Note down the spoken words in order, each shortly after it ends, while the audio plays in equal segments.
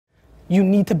You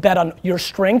need to bet on your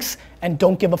strengths and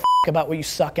don't give a f about what you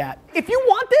suck at. If you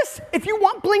want this, if you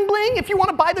want bling bling, if you want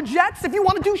to buy the jets, if you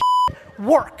want to do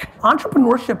work.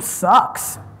 Entrepreneurship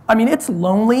sucks. I mean, it's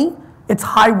lonely, it's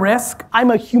high risk.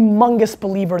 I'm a humongous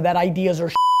believer that ideas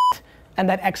are and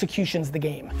that execution's the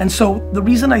game. And so the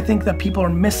reason I think that people are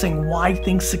missing why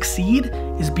things succeed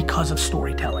is because of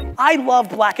storytelling. I love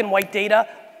black and white data.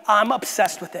 I'm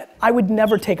obsessed with it. I would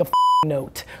never take a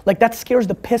note. Like, that scares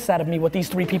the piss out of me what these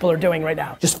three people are doing right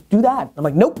now. Just do that. I'm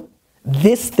like, nope,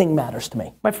 this thing matters to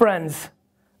me. My friends,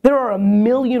 there are a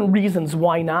million reasons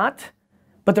why not,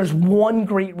 but there's one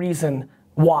great reason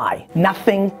why.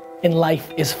 Nothing in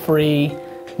life is free.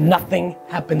 Nothing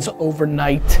happens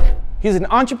overnight. He's an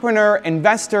entrepreneur,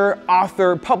 investor,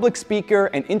 author, public speaker,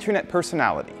 and internet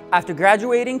personality. After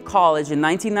graduating college in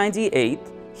 1998,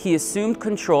 he assumed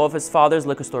control of his father's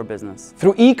liquor store business.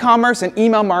 Through e-commerce and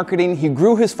email marketing, he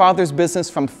grew his father's business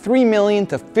from $3 million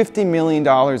to $50 million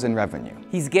in revenue.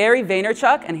 He's Gary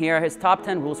Vaynerchuk, and here are his top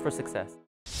 10 rules for success.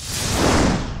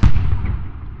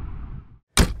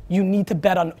 You need to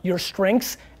bet on your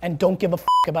strengths and don't give a f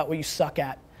about what you suck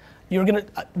at. You're gonna,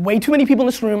 way too many people in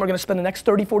this room are gonna spend the next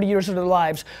 30, 40 years of their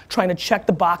lives trying to check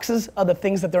the boxes of the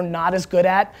things that they're not as good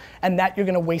at, and that you're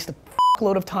gonna waste a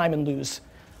load of time and lose.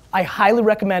 I highly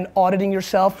recommend auditing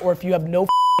yourself, or if you have no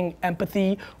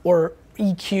empathy or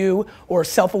EQ or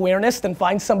self-awareness, then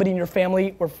find somebody in your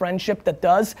family or friendship that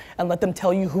does, and let them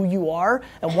tell you who you are.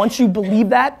 And once you believe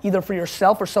that, either for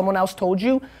yourself or someone else told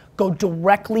you, go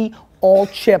directly, all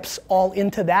chips, all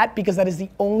into that, because that is the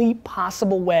only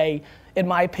possible way, in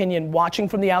my opinion, watching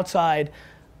from the outside,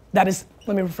 that is,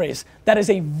 let me rephrase, that is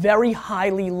a very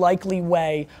highly likely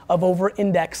way of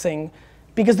over-indexing,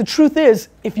 because the truth is,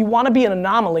 if you want to be an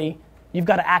anomaly, you've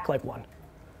got to act like one.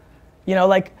 You know,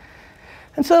 like,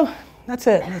 and so, that's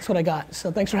it, that's what I got,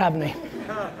 so thanks for having me.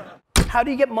 How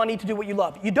do you get money to do what you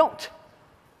love? You don't,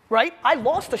 right? I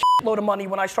lost a load of money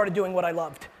when I started doing what I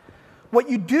loved. What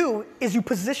you do is you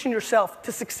position yourself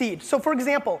to succeed. So for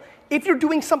example, if you're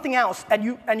doing something else and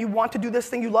you want to do this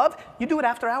thing you love, you do it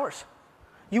after hours.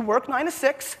 You work 9 to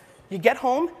 6, you get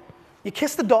home, you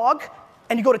kiss the dog,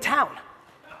 and you go to town.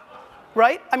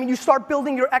 Right? I mean, you start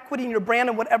building your equity and your brand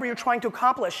and whatever you're trying to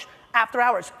accomplish after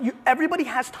hours. Everybody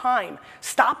has time.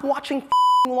 Stop watching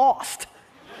Lost.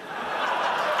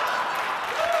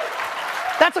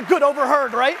 That's a good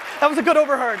overheard, right? That was a good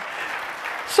overheard.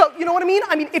 So, you know what I mean?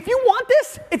 I mean, if you want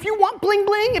this, if you want bling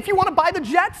bling, if you want to buy the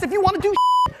jets, if you want to do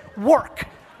work,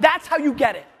 that's how you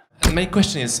get it. And my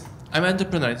question is, I'm an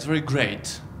entrepreneur, it's very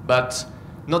great, but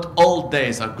not all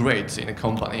days are great in a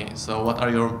company. So what are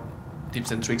your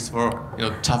tips and tricks for, you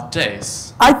know, tough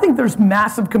days? I think there's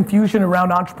massive confusion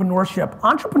around entrepreneurship.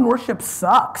 Entrepreneurship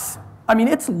sucks. I mean,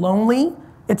 it's lonely,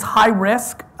 it's high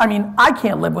risk. I mean, I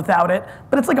can't live without it,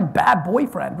 but it's like a bad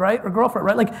boyfriend, right? Or girlfriend,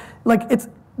 right?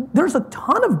 There's a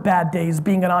ton of bad days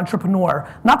being an entrepreneur.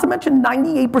 Not to mention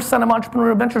 98% of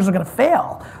entrepreneurial ventures are gonna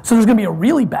fail. So there's gonna be a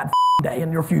really bad day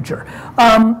in your future.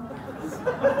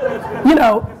 You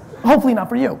know, hopefully not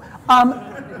for you,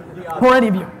 or any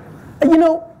of you. You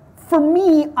know, for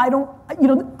me, I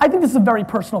think this is a very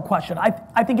personal question.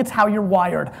 I think it's how you're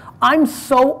wired. I'm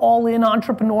so all in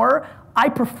entrepreneur, I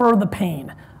prefer the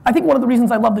pain. I think one of the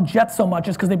reasons I love the Jets so much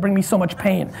is because they bring me so much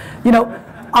pain. You know,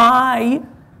 I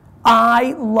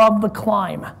love the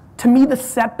climb. To me, the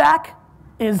setback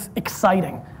is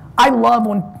exciting. I love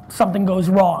when something goes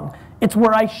wrong. It's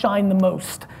where I shine the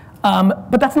most.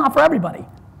 But that's not for everybody,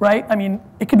 right? I mean,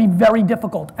 it can be very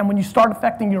difficult. And when you start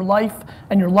affecting your life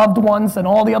and your loved ones and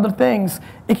all the other things,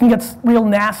 it can get real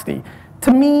nasty.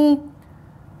 To me,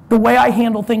 the way I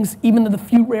handle things, even in the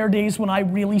few rare days when I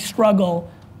really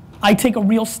struggle, I take a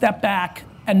real step back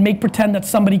and make pretend that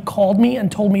somebody called me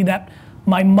and told me that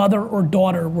my mother or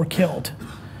daughter were killed.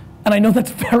 And I know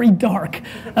that's very dark,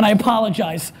 and I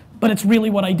apologize, but it's really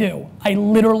what I do. I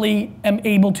literally am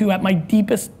able to, at my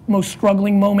deepest, most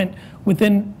struggling moment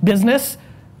within business,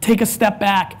 take a step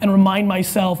back and remind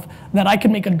myself that I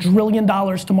could make $1 trillion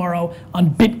tomorrow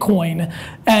on Bitcoin,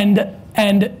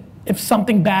 and if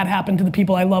something bad happened to the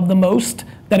people I love the most,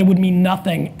 that it would mean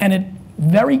nothing. And it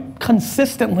very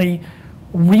consistently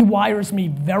rewires me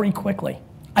very quickly.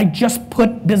 I just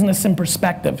put business in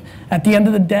perspective. At the end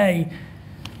of the day,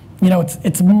 you know,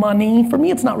 it's money. For me,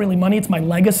 it's not really money, it's my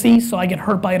legacy, so I get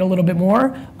hurt by it a little bit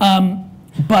more.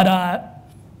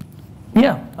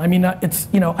 Yeah, I mean, it's,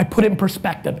 you know, I put it in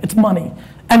perspective. It's money.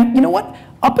 And you know what?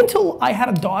 Up until I had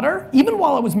a daughter, even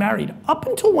while I was married, up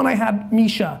until when I had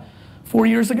Misha 4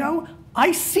 years ago,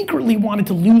 I secretly wanted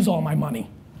to lose all my money.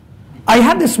 I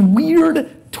had this weird,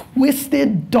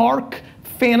 twisted, dark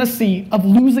fantasy of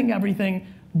losing everything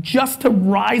just to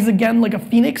rise again like a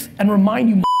phoenix and remind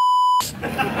you.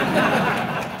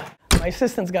 My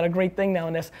assistant's got a great thing now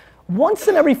in this. Once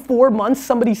in every 4 months,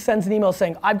 somebody sends an email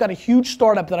saying, I've got a huge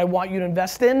startup that I want you to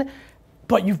invest in,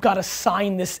 but you've got to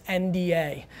sign this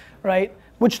NDA, right?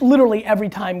 Which literally every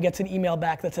time gets an email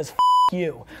back that says, F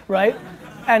you, right?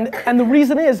 And the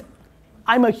reason is,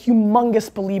 I'm a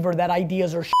humongous believer that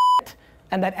ideas are shit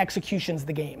and that execution's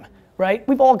the game, right?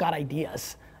 We've all got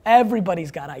ideas.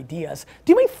 Everybody's got ideas.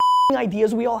 Do you mean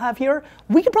ideas we all have here?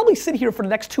 We could probably sit here for the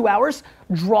next 2 hours,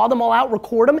 draw them all out,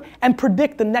 record them, and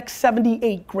predict the next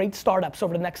 78 great startups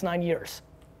over the next 9 years.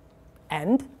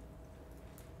 And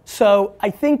so I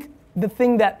think the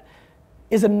thing that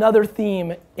is another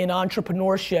theme in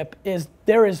entrepreneurship is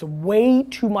there is way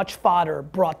too much fodder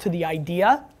brought to the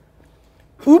idea.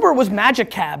 Uber was Magic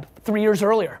Cab 3 years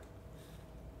earlier.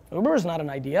 Uber is not an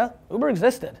idea. Uber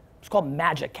existed. It's called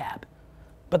Magic Cab.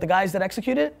 But the guys that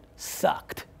executed it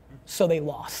sucked. So they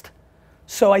lost.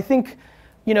 So I think,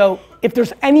 you know, if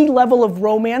there's any level of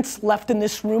romance left in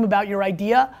this room about your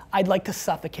idea, I'd like to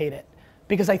suffocate it.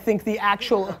 Because I think the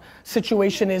actual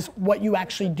situation is what you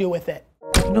actually do with it.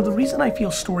 You know, the reason I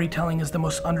feel storytelling is the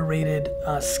most underrated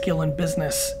skill in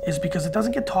business is because it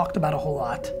doesn't get talked about a whole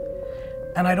lot.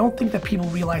 And I don't think that people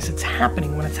realize it's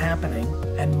happening when it's happening.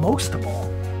 And most of all,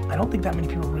 I don't think that many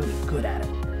people are really good at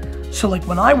it. So like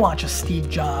when I watch a Steve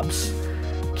Jobs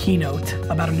keynote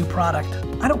about a new product,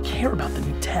 I don't care about the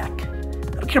new tech.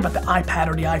 I don't care about the iPad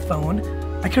or the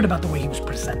iPhone. I cared about the way he was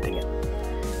presenting it.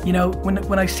 You know,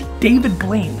 when I see David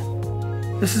Blaine,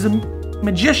 this is a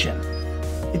magician.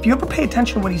 If you ever pay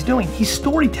attention to what he's doing, he's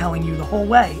storytelling you the whole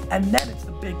way, and then it's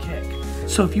the big kick.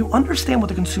 So if you understand what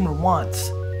the consumer wants,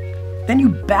 then you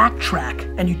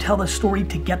backtrack and you tell the story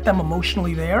to get them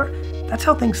emotionally there, that's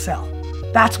how things sell.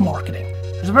 That's marketing.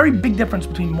 There's a very big difference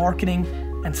between marketing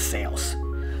and sales.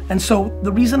 And so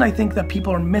the reason I think that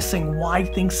people are missing why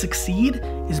things succeed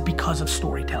is because of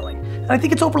storytelling. And I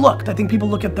think it's overlooked. I think people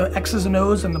look at the X's and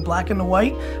O's and the black and the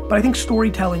white, but I think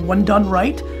storytelling, when done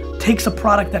right, takes a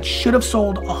product that should have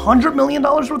sold $100 million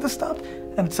worth of stuff,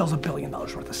 and it sells $1 billion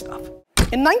worth of stuff.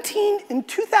 In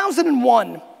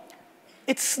 2001,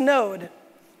 it snowed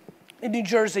in New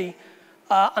Jersey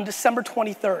on December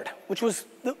 23rd, which was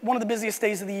one of the busiest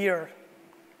days of the year.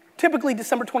 Typically,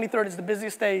 December 23rd is the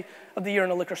busiest day of the year in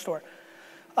a liquor store.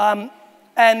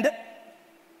 And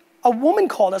a woman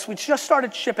called us, we just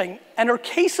started shipping, and her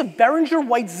case of Beringer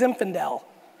White Zinfandel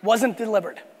wasn't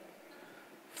delivered.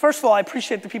 First of all, I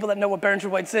appreciate the people that know what Beringer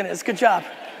White Zin is, good job.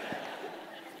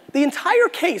 The entire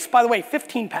case, by the way,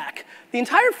 15-pack, the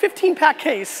entire 15-pack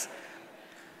case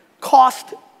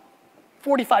cost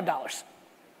 $45.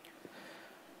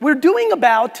 We're doing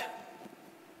about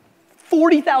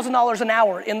 $40,000 an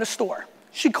hour in the store.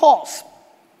 She calls.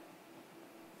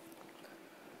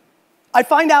 I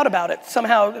find out about it.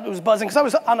 Somehow it was buzzing because I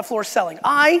was on the floor selling.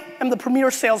 I am the premier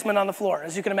salesman on the floor,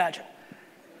 as you can imagine.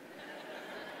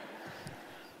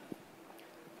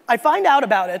 I find out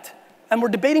about it, and we're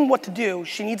debating what to do.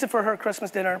 She needs it for her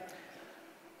Christmas dinner.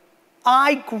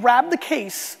 I grab the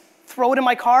case, throw it in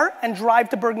my car, and drive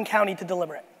to Bergen County to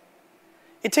deliver it.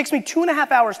 It takes me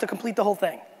 2.5 hours to complete the whole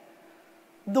thing.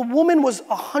 The woman was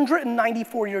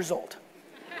 194 years old.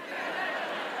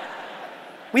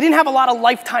 We didn't have a lot of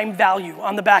lifetime value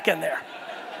on the back end there.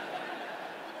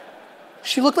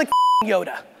 She looked like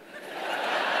Yoda.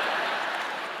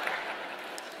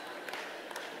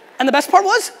 And the best part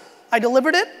was, I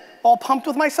delivered it, all pumped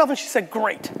with myself, and she said,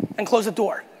 great, and closed the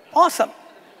door. Awesome.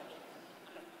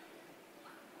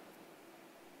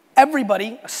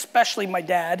 Everybody, especially my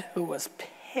dad, who was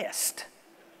pissed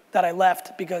that I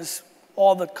left because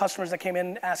all the customers that came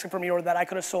in asking for me or that I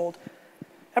could have sold,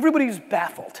 everybody was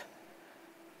baffled.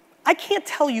 I can't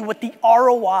tell you what the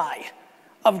ROI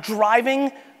of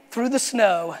driving through the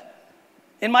snow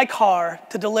in my car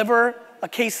to deliver a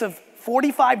case of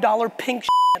 $45 pink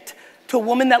shit to a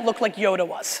woman that looked like Yoda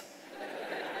was.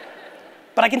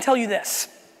 But I can tell you this,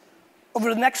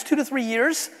 over the next 2 to 3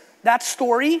 years, that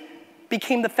story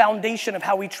became the foundation of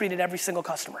how we treated every single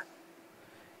customer.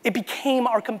 It became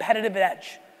our competitive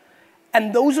edge.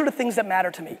 And those are the things that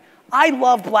matter to me. I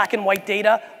love black and white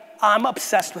data. I'm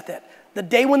obsessed with it. The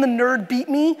day when the nerd beat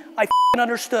me, I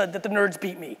understood that the nerds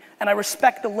beat me. And I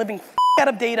respect the living out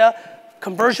of data,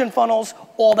 conversion funnels,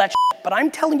 all that shit. But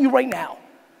I'm telling you right now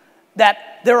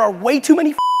that there are way too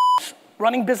many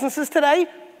running businesses today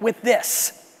with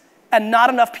this, and not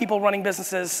enough people running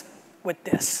businesses with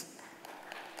this.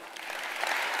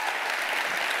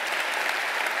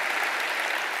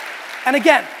 And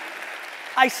again,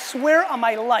 I swear on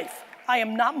my life, I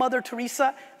am not Mother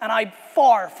Teresa, and I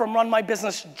far from run my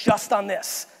business just on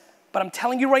this. But I'm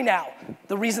telling you right now,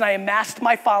 the reason I amassed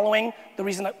my following, the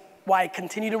reason why I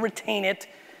continue to retain it,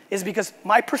 is because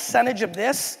my percentage of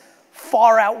this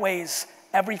far outweighs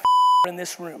every in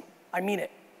this room. I mean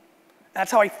it.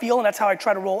 That's how I feel, and that's how I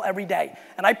try to roll every day.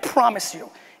 And I promise you,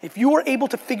 if you are able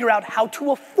to figure out how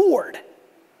to afford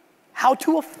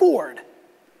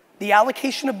the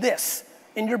allocation of this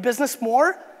in your business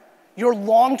more, your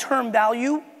long-term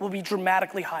value will be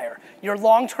dramatically higher. Your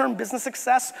long-term business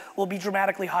success will be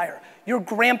dramatically higher. Your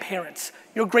grandparents,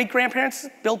 your great-grandparents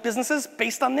built businesses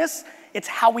based on this. It's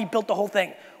how we built the whole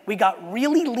thing. We got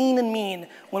really lean and mean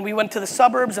when we went to the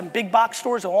suburbs and big box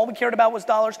stores, and all we cared about was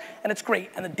dollars, and it's great.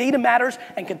 And the data matters,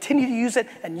 and continue to use it,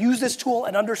 and use this tool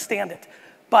and understand it.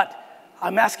 But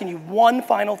I'm asking you one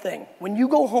final thing. When you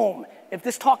go home, if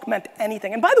this talk meant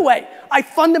anything, and by the way, I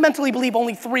fundamentally believe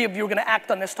only 3 of you are gonna act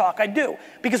on this talk. I do.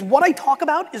 Because what I talk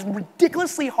about is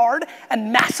ridiculously hard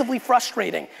and massively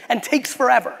frustrating and takes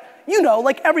forever. You know,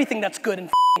 like everything that's good in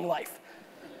life.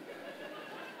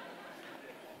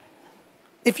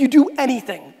 If you do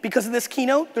anything because of this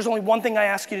keynote, there's only one thing I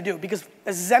ask you to do. Because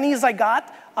as zenny as I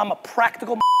got, I'm a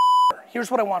practical. Here's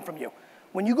what I want from you.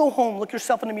 When you go home, look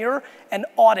yourself in the mirror and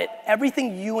audit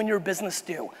everything you and your business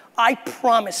do. I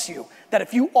promise you that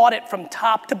if you audit from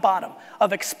top to bottom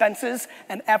of expenses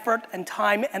and effort and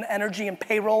time and energy and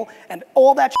payroll and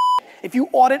all that shit, if you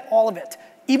audit all of it,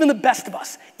 even the best of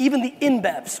us, even the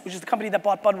InBevs, which is the company that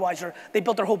bought Budweiser, they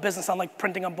built their whole business on like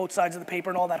printing on both sides of the paper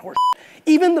and all that horse shit.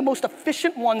 Even the most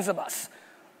efficient ones of us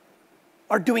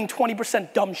are doing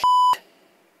 20% dumb shit.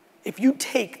 If you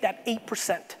take that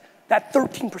 8%, that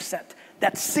 13%,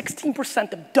 that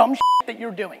 16% of dumb shit that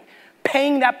you're doing,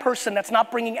 paying that person that's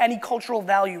not bringing any cultural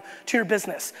value to your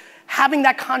business, having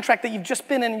that contract that you've just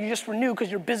been in and you just renew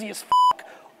because you're busy as fuck,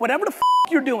 whatever the fuck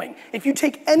you're doing, if you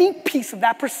take any piece of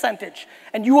that percentage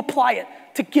and you apply it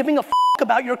to giving a fuck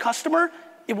about your customer,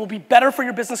 it will be better for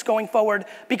your business going forward,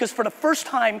 because for the first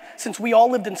time since we all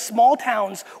lived in small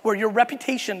towns where your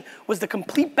reputation was the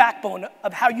complete backbone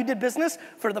of how you did business,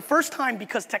 for the first time,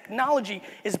 because technology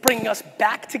is bringing us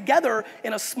back together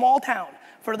in a small town,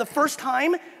 for the first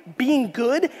time, being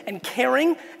good and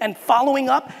caring and following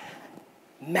up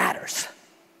matters.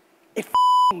 It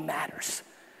matters.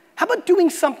 How about doing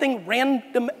something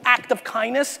random act of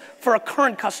kindness for a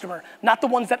current customer, not the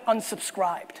ones that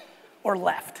unsubscribed or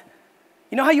left?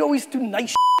 You know how you always do nice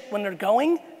shit when they're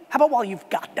going? How about while you've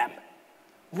got them?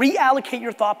 Reallocate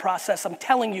your thought process, I'm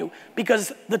telling you,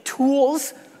 because the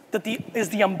tools that is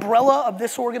the umbrella of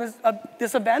this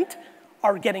event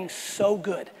are getting so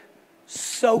good,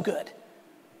 so good.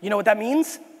 You know what that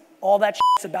means? All that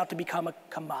shit's about to become a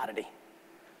commodity.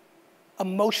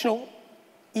 Emotional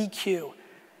EQ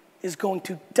is going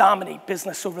to dominate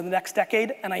business over the next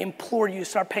decade, and I implore you to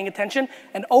start paying attention.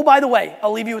 And oh, by the way,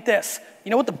 I'll leave you with this. You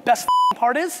know what the best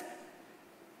part is?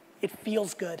 It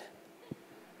feels good.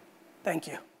 Thank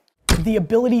you. The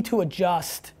ability to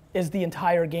adjust is the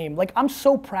entire game. Like, I'm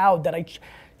so proud that I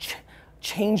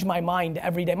change my mind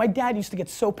every day. My dad used to get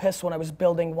so pissed when I was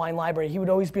building Wine Library. He would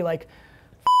always be like,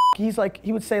 he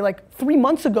would say like, 3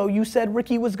 months ago you said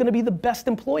Ricky was gonna be the best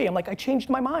employee. I'm like, I changed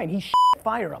my mind.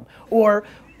 Fire him. Or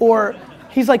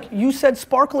he's like, you said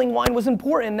sparkling wine was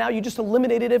important, now you just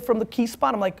eliminated it from the key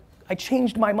spot. I'm like, I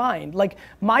changed my mind. Like,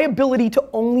 my ability to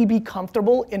only be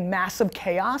comfortable in massive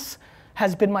chaos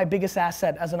has been my biggest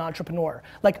asset as an entrepreneur.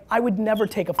 Like, I would never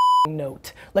take a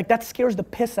note. Like, that scares the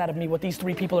piss out of me what these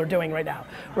 3 people are doing right now,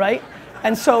 right?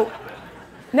 And so,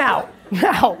 now,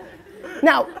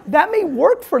 that may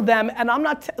work for them, and I'm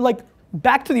not, like,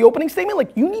 back to the opening statement,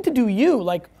 like, you need to do you.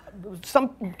 Like,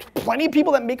 plenty of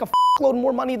people that make a load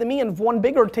more money than me and have won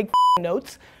bigger take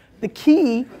notes. The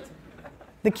key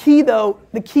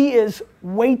is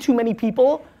way too many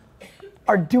people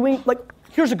are doing, like,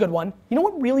 here's a good one. You know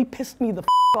what really pissed me the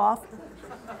off?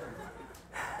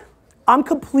 I'm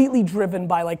completely driven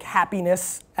by like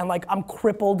happiness, and like I'm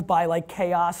crippled by like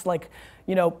chaos. Like,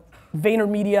 you know,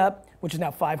 VaynerMedia, which is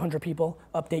now 500 people,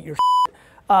 update your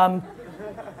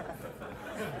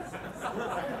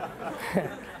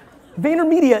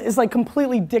VaynerMedia is like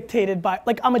completely dictated by,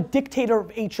 like, I'm a dictator of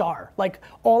HR. Like,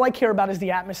 all I care about is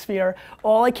the atmosphere.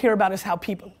 All I care about is how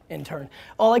people,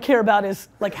 all I care about is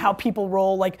like how people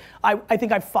roll. Like, I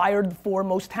think I fired the 4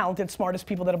 most talented, smartest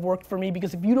people that have worked for me,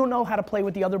 because if you don't know how to play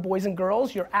with the other boys and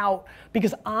girls, you're out,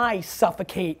 because I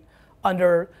suffocate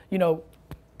under, you know,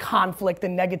 conflict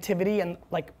and negativity, and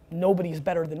like nobody's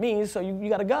better than me, so you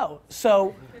gotta go.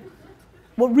 So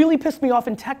what really pissed me off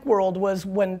in tech world was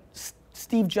when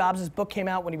Steve Jobs' book came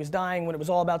out, when he was dying, when it was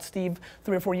all about Steve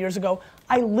 3 or 4 years ago.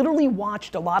 I literally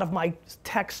watched a lot of my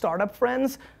tech startup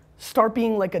friends start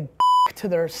being like a to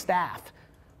their staff.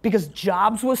 because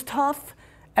jobs was tough,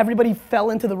 everybody fell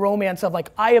into the romance of like,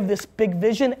 I have this big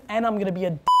vision and I'm gonna be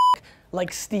a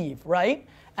like Steve, right?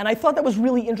 And I thought that was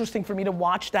really interesting for me to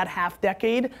watch that half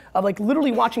decade of like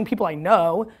literally watching people I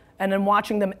know and then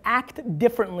watching them act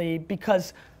differently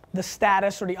because the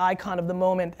status or the icon of the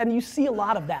moment, and you see a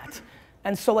lot of that.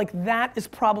 And so like that is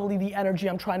probably the energy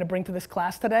I'm trying to bring to this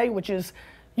class today, which is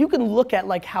you can look at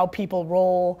like how people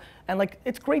roll and like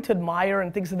it's great to admire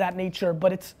and things of that nature,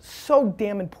 but it's so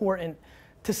damn important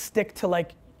to stick to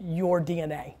like your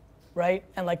DNA, right?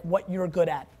 And like what you're good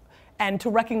at. And to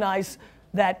recognize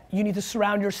that you need to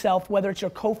surround yourself, whether it's your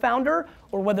co-founder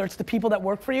or whether it's the people that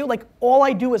work for you. Like all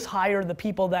I do is hire the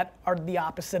people that are the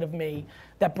opposite of me,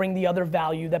 that bring the other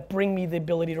value, that bring me the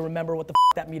ability to remember what the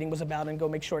that meeting was about and go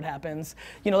make sure it happens.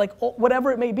 You know, like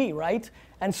whatever it may be, right?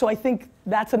 And so I think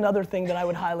that's another thing that I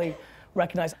would highly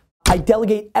recognize. I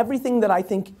delegate everything that I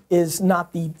think is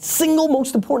not the single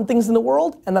most important things in the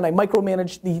world, and then I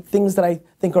micromanage the things that I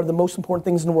think are the most important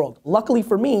things in the world. Luckily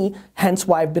for me, hence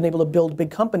why I've been able to build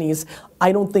big companies,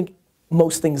 I don't think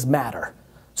most things matter.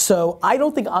 So I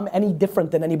don't think I'm any different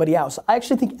than anybody else. I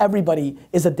actually think everybody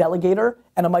is a delegator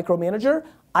and a micromanager.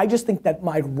 I just think that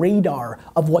my radar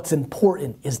of what's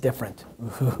important is different.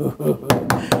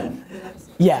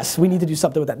 Yes, we need to do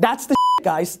something with that. That's the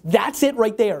guys. That's it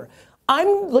right there.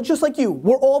 I'm just like you.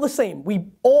 We're all the same. We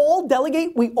all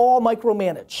delegate. We all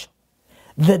micromanage.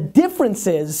 The difference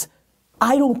is,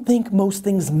 I don't think most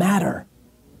things matter.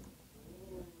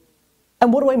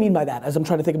 And what do I mean by that? As I'm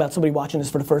trying to think about somebody watching this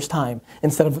for the first time,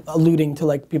 instead of alluding to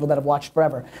like people that have watched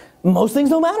forever. Most things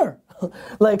don't matter.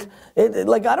 like I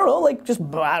don't know. Like just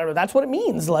I don't know. That's what it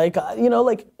means. Like you know,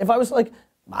 like if I was like.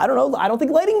 I don't know, I don't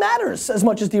think lighting matters as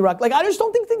much as D-Rock. Like I just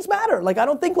don't think things matter. Like I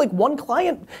don't think like one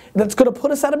client that's gonna put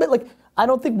us out of it, like I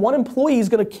don't think one employee is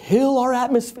gonna kill our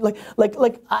atmosphere.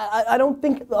 I don't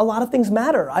think a lot of things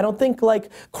matter. I don't think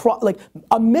like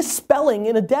a misspelling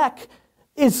in a deck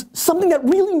is something that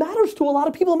really matters to a lot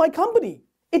of people in my company.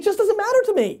 It just doesn't matter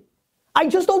to me. I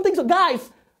just don't think so. Guys,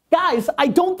 I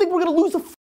don't think we're gonna lose a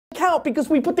account because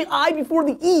we put the I before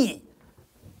the E.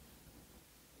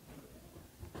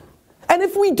 And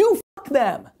if we do, fuck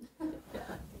them.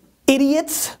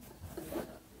 Idiots.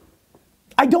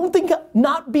 I don't think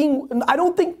not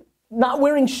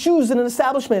wearing shoes in an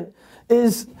establishment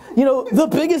is, you know, the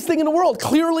biggest thing in the world.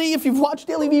 Clearly, if you've watched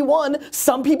Daily V1,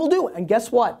 some people do. And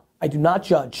guess what? I do not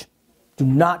judge. Do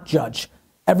not judge.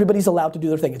 Everybody's allowed to do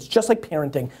their thing. It's just like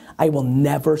parenting. I will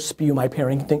never spew my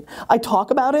parenting. I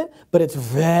talk about it, but it's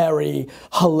very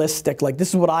holistic. Like,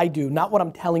 this is what I do, not what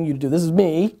I'm telling you to do. This is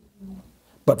me.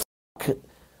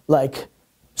 Like,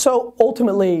 so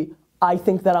ultimately, I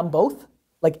think that I'm both.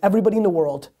 Like everybody in the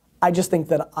world, I just think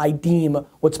that I deem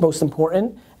what's most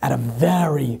important at a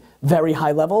very, very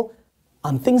high level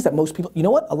on things that most people, you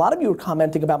know what? A lot of you are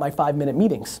commenting about my 5-minute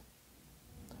meetings.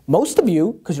 Most of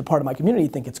you, because you're part of my community,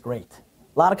 think it's great.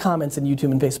 A lot of comments on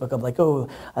YouTube and Facebook of like, oh,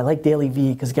 I like Daily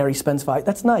V because Gary spends 5,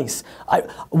 that's nice.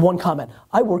 One comment,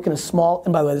 I work in a small,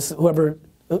 and by the way, whoever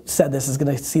said this is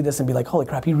gonna see this and be like, holy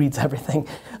crap, he reads everything.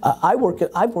 I've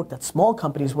worked at small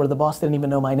companies where the boss didn't even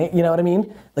know my name, you know what I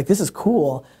mean? Like, this is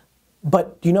cool,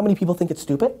 but do you know how many people think it's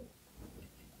stupid?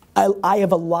 I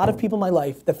have a lot of people in my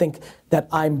life that think that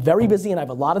I'm very busy and I have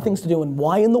a lot of things to do, and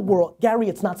why in the world, Gary,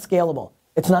 it's not scalable,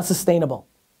 it's not sustainable.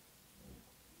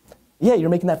 Yeah, you're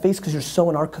making that face because you're so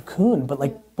in our cocoon, but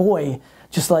like, boy,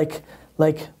 just like,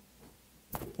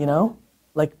 you know?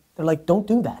 Like, they're like, don't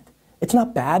do that. It's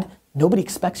not bad. Nobody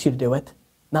expects you to do it,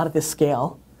 not at this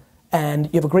scale. And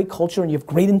you have a great culture and you have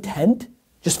great intent,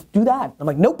 just do that. I'm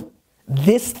like, nope,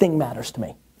 this thing matters to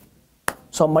me.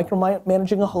 So I'm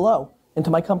micromanaging a hello into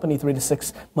my company 3 to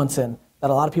 6 months in, that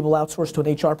a lot of people outsource to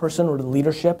an HR person or to the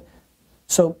leadership.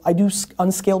 So I do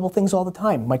unscalable things all the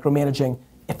time, micromanaging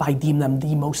if I deem them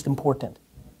the most important.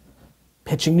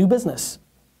 Pitching new business.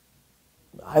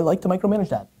 I like to micromanage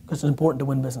that because it's important to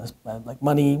win business. Like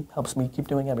money helps me keep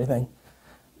doing everything.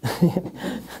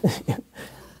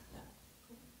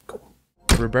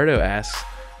 Roberto asks,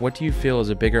 what do you feel is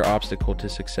a bigger obstacle to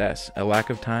success, a lack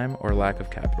of time or lack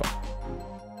of capital?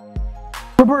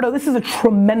 Roberto, this is a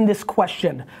tremendous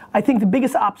question. I think the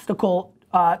biggest obstacle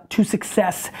to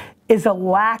success is a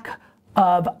lack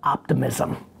of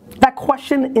optimism. That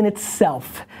question in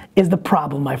itself is the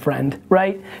problem, my friend,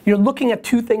 right? You're looking at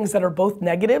two things that are both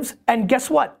negatives, and guess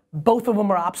what? Both of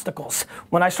them are obstacles.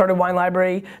 When I started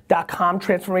WineLibrary.com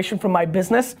transformation from my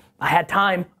business, I had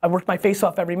time. I worked my face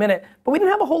off every minute, but we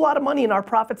didn't have a whole lot of money in our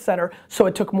profit center, so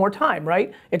it took more time,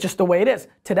 right? It's just the way it is.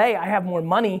 Today, I have more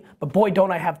money, but boy,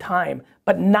 don't I have time.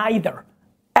 But neither,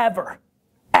 ever,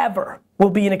 ever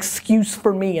will be an excuse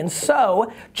for me. And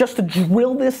so, just to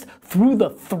drill this through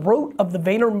the throat of the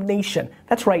Vayner Nation,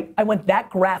 that's right, I went that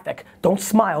graphic. Don't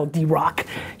smile, D-Rock.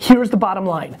 Here's the bottom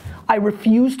line. I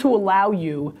refuse to allow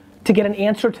you to get an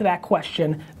answer to that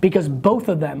question because both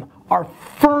of them are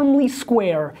firmly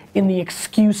square in the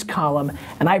excuse column,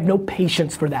 and I have no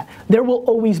patience for that. There will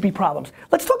always be problems.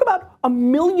 Let's talk about a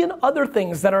million other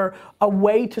things that are a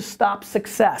way to stop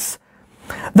success.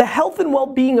 The health and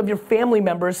well-being of your family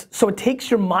members, so it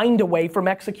takes your mind away from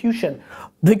execution.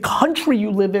 The country you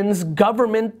live in's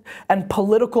government and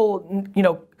political,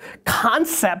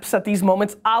 concepts at these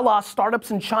moments, a la startups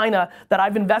in China that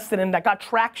I've invested in that got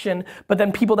traction, but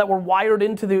then people that were wired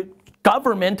into the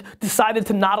government decided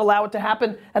to not allow it to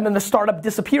happen, and then the startup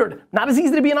disappeared. Not as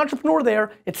easy to be an entrepreneur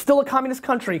there. It's still a communist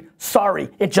country. Sorry,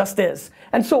 it just is.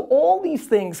 And so all these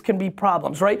things can be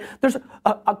problems, right? There's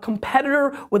a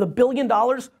competitor with $1 billion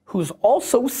who's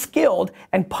also skilled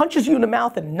and punches you in the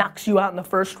mouth and knocks you out in the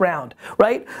first round,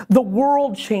 right? The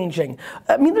world changing.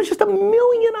 I mean, there's just a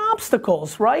million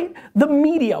obstacles, right? The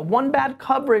media, one bad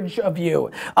coverage of you,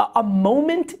 a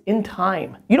moment in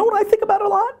time. You know what I think about a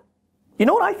lot?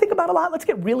 Let's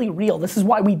get really real. This is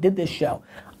why we did this show.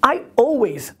 I'm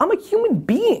a human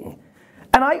being.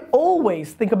 And I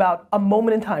always think about a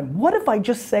moment in time. What if I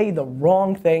just say the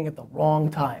wrong thing at the wrong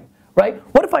time, right?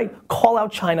 What if I call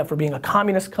out China for being a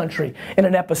communist country in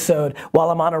an episode while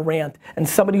I'm on a rant and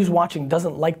somebody who's watching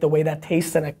doesn't like the way that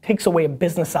tastes and it takes away a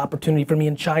business opportunity for me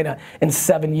in China in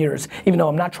 7 years, even though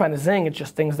I'm not trying to zing, it's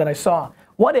just things that I saw.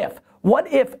 What if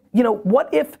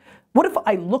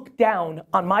I look down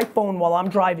on my phone while I'm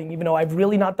driving, even though I've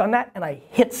really not done that, and I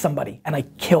hit somebody and I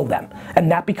kill them,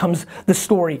 and that becomes the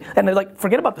story. And they're like,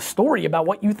 forget about the story about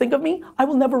what you think of me. I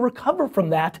will never recover from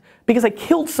that because I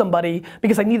killed somebody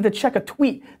because I needed to check a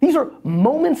tweet. These are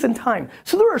moments in time.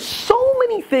 So there are so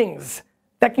many things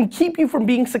that can keep you from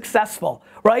being successful,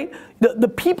 right? The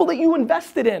people that you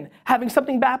invested in, having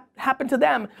something bad happen to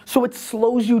them, so it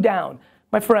slows you down.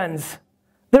 My friends,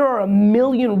 there are a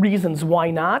million reasons why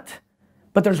not,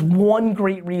 but there's one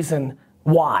great reason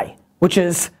why, which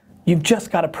is you've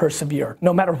just got to persevere,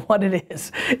 no matter what it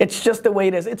is. It's just the way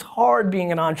it is. It's hard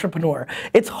being an entrepreneur.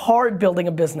 It's hard building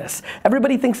a business.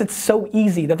 Everybody thinks it's so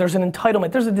easy, that there's an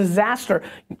entitlement. There's a disaster.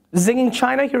 Zinging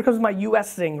China, here comes my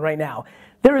US zing right now.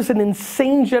 There is an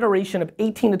insane generation of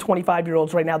 18 to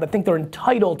 25-year-olds right now that think they're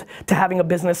entitled to having a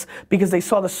business because they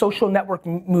saw the Social Network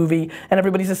movie and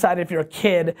everybody's decided if you're a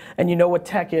kid and you know what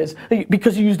tech is,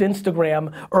 because you used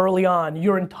Instagram early on,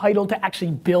 you're entitled to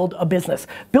actually build a business.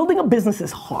 Building a business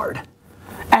is hard.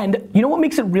 And you know what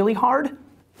makes it really hard?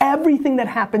 Everything that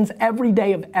happens every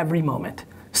day of every moment.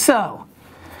 So,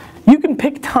 you can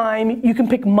pick time, you can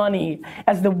pick money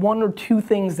as the one or two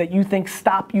things that you think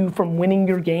stop you from winning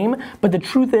your game, but the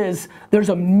truth is, there's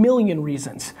a million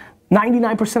reasons.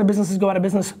 99% of businesses go out of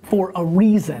business for a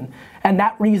reason, and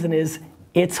that reason is,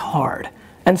 it's hard.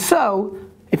 And so,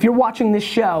 if you're watching this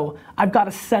show, I've got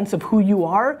a sense of who you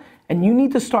are, and you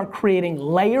need to start creating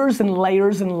layers and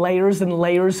layers and layers and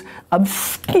layers of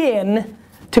skin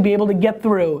to be able to get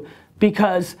through,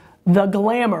 because the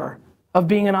glamour of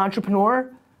being an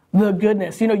entrepreneur, the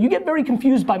goodness. You get very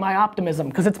confused by my optimism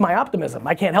because it's my optimism.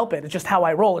 I can't help it. It's just how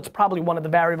I roll. It's probably one of the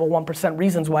variable 1%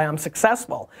 reasons why I'm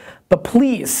successful. But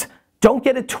please, don't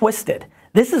get it twisted.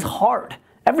 This is hard.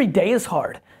 Every day is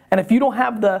hard. And if you don't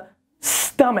have the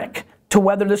stomach to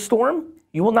weather the storm,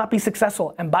 you will not be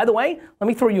successful. And by the way, let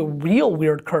me throw you a real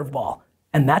weird curveball,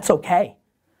 and that's okay.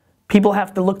 People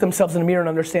have to look themselves in the mirror and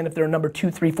understand if they're a number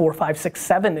 2, 3, 4, 5, 6,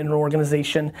 7 in an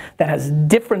organization that has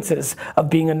differences of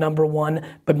being a number 1,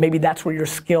 but maybe that's where your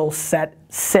skill set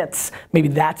sits. Maybe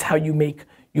that's how you make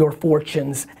your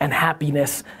fortunes and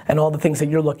happiness and all the things that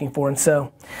you're looking for. And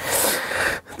so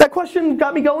that question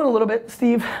got me going a little bit,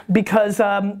 Steve, because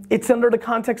it's under the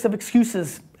context of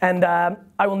excuses, and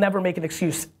I will never make an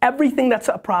excuse. Everything that's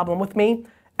a problem with me,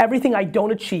 everything I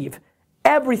don't achieve,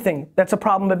 everything that's a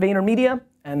problem at VaynerMedia,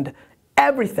 and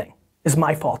everything is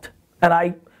my fault. And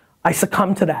I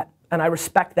succumb to that, and I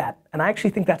respect that, and I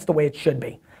actually think that's the way it should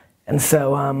be. And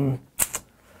so,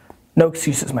 no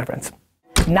excuses, my friends.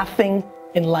 Nothing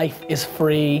in life is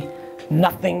free.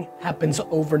 Nothing happens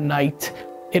overnight.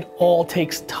 It all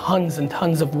takes tons and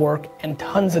tons of work and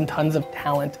tons of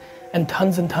talent and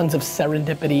tons of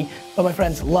serendipity. But my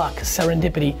friends, luck,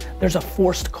 serendipity, there's a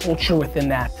forced culture within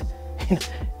that.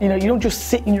 You don't just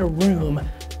sit in your room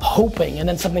hoping and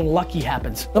then something lucky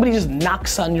happens. Nobody just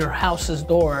knocks on your house's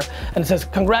door and says,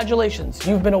 congratulations,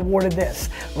 you've been awarded this.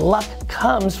 Luck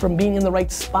comes from being in the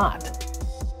right spot.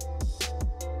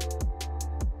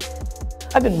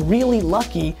 I've been really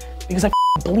lucky because I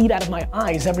bleed out of my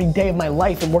eyes every day of my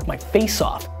life and work my face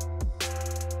off.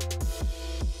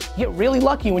 You get really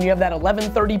lucky when you have that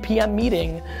 11:30 p.m.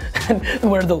 meeting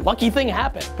where the lucky thing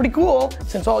happened. Pretty cool,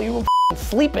 since all you were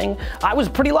sleeping. I was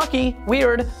pretty lucky,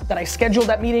 weird, that I scheduled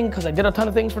that meeting because I did a ton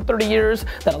of things for 30 years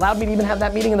that allowed me to even have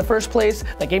that meeting in the first place,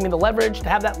 that gave me the leverage to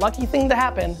have that lucky thing to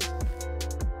happen.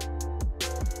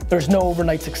 There's no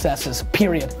overnight successes,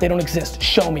 period. They don't exist.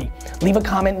 Show me. Leave a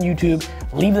comment on YouTube,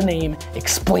 leave the name,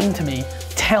 explain to me,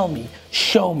 tell me,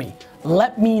 show me,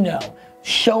 let me know.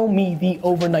 Show me the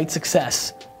overnight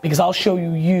success, because I'll show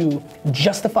you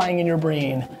justifying in your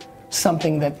brain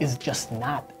something that is just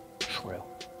not true.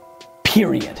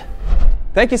 Period.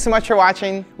 Thank you so much for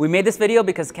watching. We made this video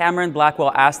because Cameron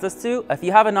Blackwell asked us to. If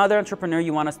you have another entrepreneur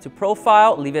you want us to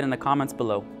profile, leave it in the comments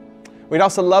below. We'd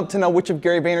also love to know which of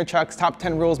Gary Vaynerchuk's top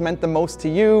 10 rules meant the most to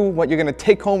you, what you're gonna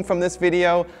take home from this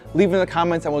video. Leave it in the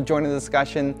comments and we'll join in the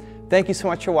discussion. Thank you so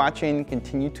much for watching.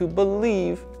 Continue to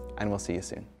believe, and we'll see you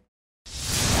soon.